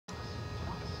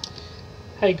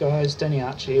Hey guys, Danny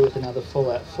Archer here with another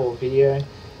Fallout 4 video.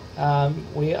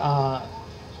 We are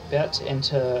about to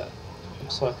enter,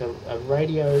 looks like a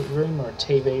radio room or a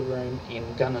TV room in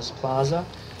Gunners Plaza.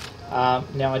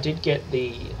 Now I did get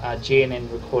the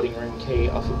GNN recording room key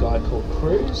off a guy called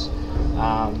Cruz.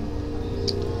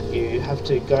 You have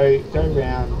to go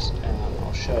round,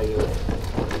 I'll show you.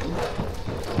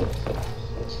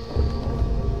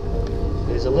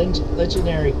 There's a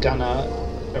legendary gunner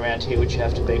around here which you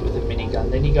have to beat with a minigun.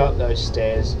 Then you go up those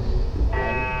stairs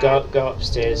and go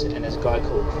upstairs, and there's a guy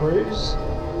called Cruz.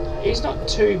 He's not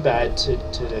too bad to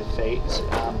defeat,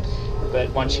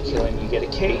 but once you kill him you get a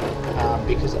key,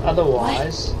 because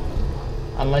otherwise,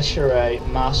 unless you're a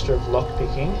master of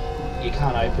lockpicking, you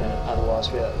can't open it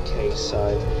otherwise without the key.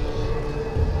 So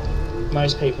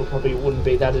most people probably wouldn't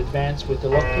be that advanced with the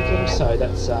lockpicking, so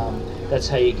that's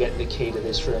how you get the key to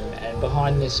this room. And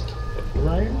behind this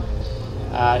room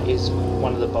is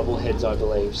one of the bobbleheads, I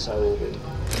believe, so we'll be...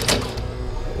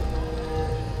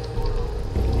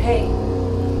 Hey.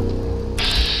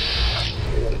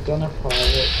 We got a gunner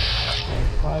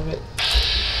private,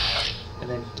 and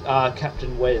then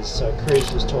Captain Wes, so Cruz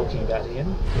was talking about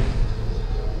him.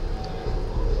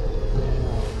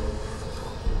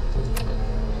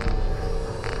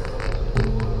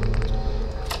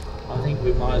 I think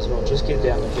we might as well just get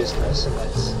down to business and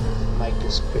let's make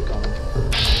this quick on him.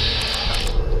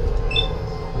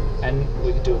 And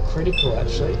we could do a critical,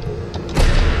 actually.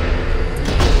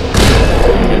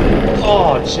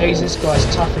 Oh, jeez, this guy's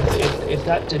tough. If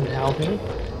that didn't help him.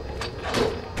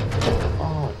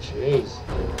 Oh, jeez.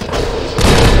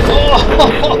 Oh!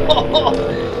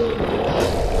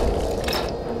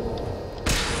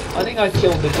 I think I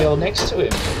killed the girl next to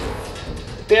him.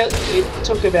 It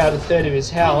took about a third of his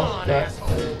health, but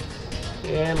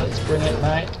yeah, let's bring it,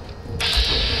 mate.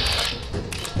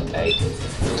 Hey,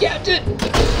 Captain!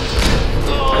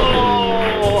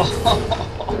 Oh!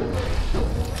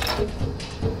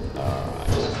 Alright.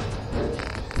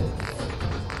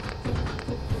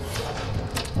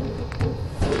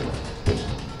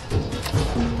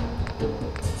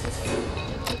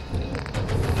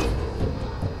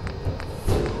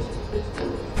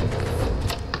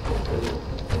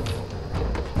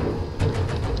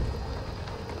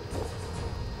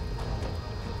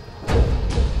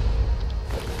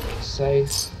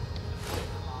 Safe.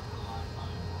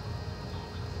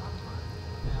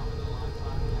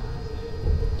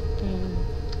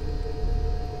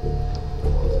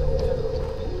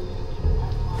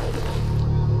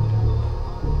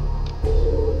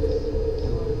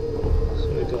 So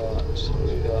we've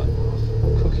got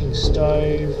cooking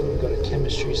stove, we've got a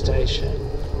chemistry station.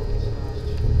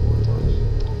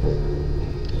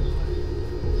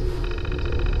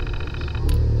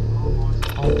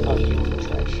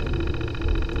 Infiltration.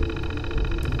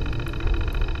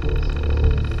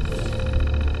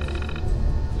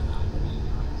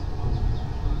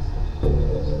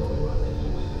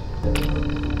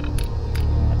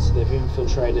 Alright, so they've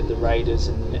infiltrated the raiders,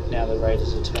 and now the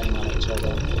raiders are turning on each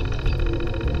other.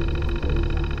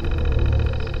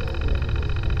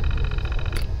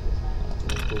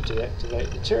 We'll deactivate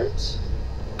the turrets.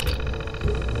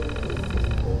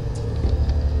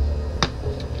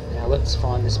 Now let's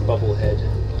find this bobblehead.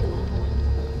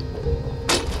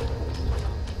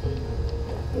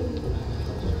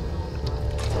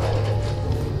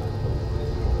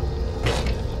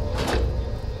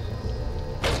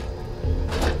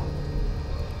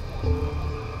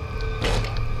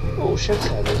 Oh, chef's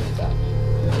had it with that.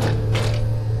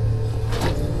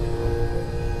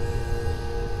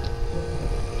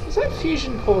 Is that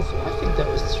fusion core? I think that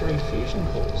was 3 fusion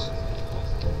cores.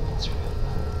 That's right.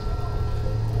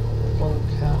 Bottle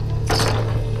cap.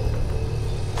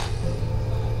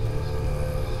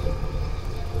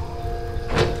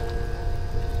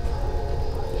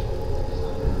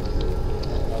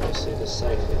 And obviously the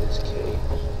safe with this key.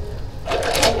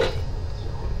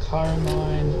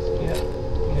 Chyromine, yep.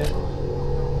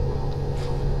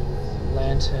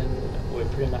 Lantern, we're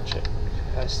pretty much at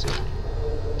capacity.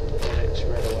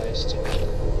 Red away stick.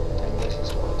 And this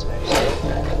is what it takes.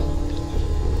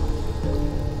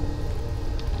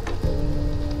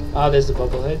 Ah, there's the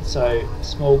bobblehead. So,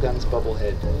 small guns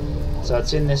bobblehead. So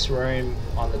it's in this room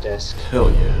on the desk.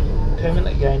 Hell yeah.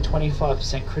 Permanently gain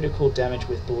 25% critical damage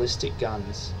with ballistic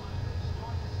guns.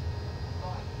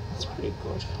 That's pretty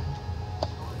good.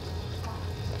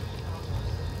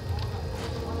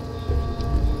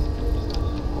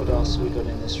 What else have we got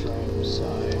in this room?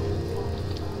 So...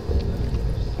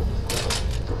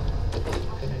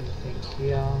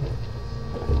 yeah.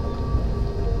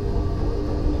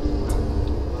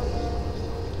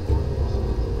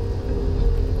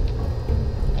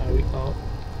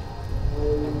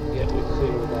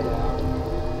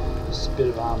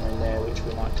 which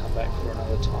we might come back for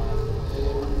another time.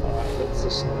 Alright, let's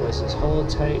listen. Where's this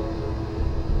holotape?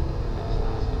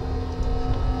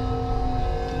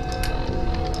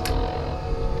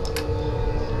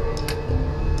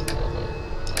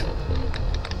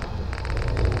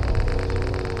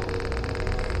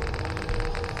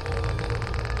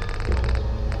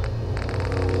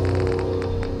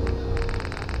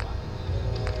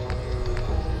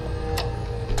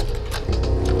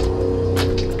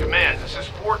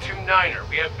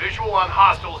 We have visual on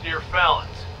hostiles near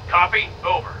Fallon's. Copy?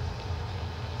 Over.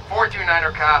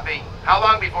 429er, copy. How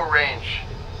long before range?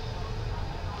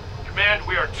 Command,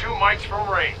 we are 2 mics from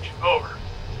range. Over.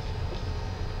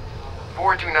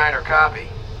 429er, copy.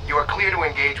 You are clear to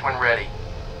engage when ready.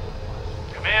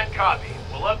 Command, copy.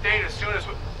 We'll update as soon as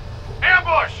we...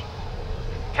 Ambush!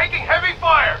 Taking heavy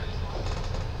fire!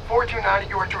 429er,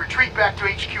 you are to retreat back to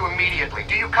HQ immediately.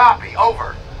 Do you copy?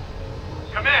 Over.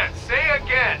 Command, say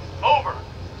again. Over.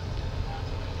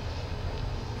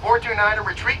 429er,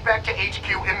 retreat back to HQ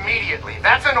immediately.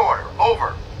 That's an order.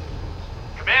 Over.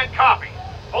 Command, copy.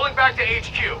 Pulling back to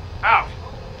HQ. Out.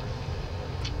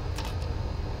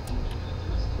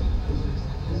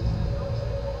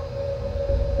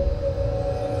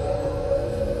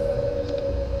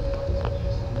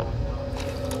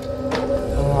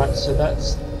 Alright, so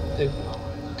that's the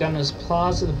Gunner's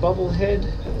Plaza, the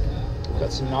Bobblehead.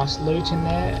 Got some nice loot in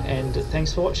there, and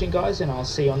thanks for watching guys, and I'll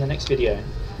see you on the next video.